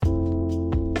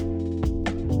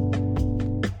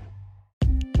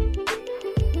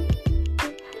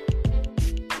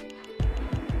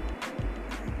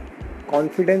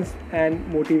Confidence and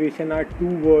motivation are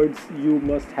two words you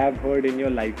must have heard in your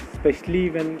life, especially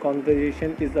when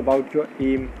conversation is about your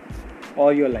aim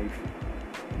or your life.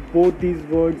 Both these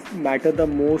words matter the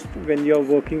most when you're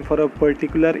working for a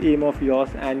particular aim of yours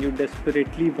and you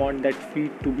desperately want that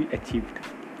feat to be achieved.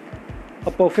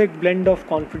 A perfect blend of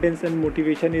confidence and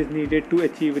motivation is needed to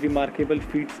achieve remarkable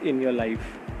feats in your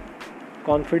life.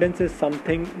 Confidence is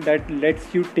something that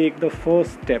lets you take the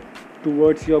first step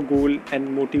towards your goal,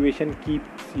 and motivation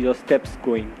keeps your steps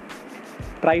going.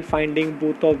 Try finding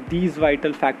both of these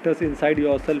vital factors inside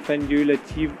yourself, and you will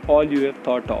achieve all you have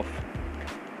thought of.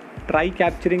 Try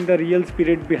capturing the real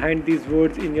spirit behind these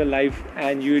words in your life,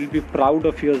 and you will be proud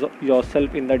of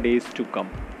yourself in the days to come.